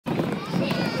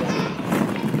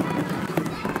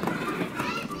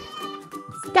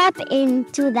step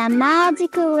into the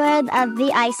magical world of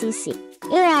BICC.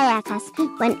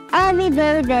 EYFS, when every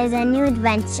day there's a new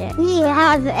adventure. We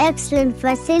have excellent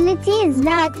facilities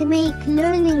that make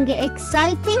learning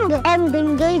exciting and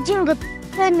engaging,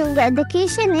 turning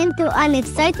education into an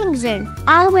exciting journey.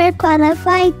 Our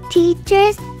qualified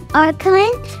teachers are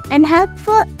kind and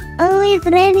helpful, always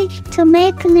ready to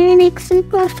make learning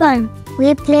super fun.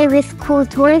 We play with cool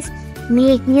toys,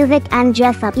 make music, and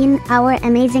dress up in our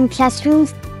amazing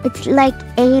classrooms. It's like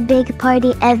a big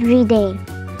party every day.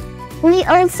 We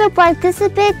also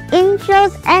participate in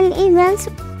shows and events,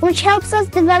 which helps us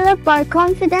develop our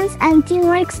confidence and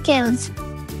teamwork skills.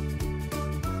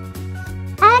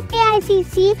 At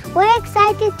BICC, we're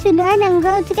excited to learn and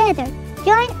grow together.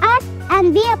 Join us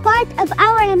and be a part of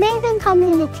our amazing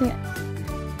community.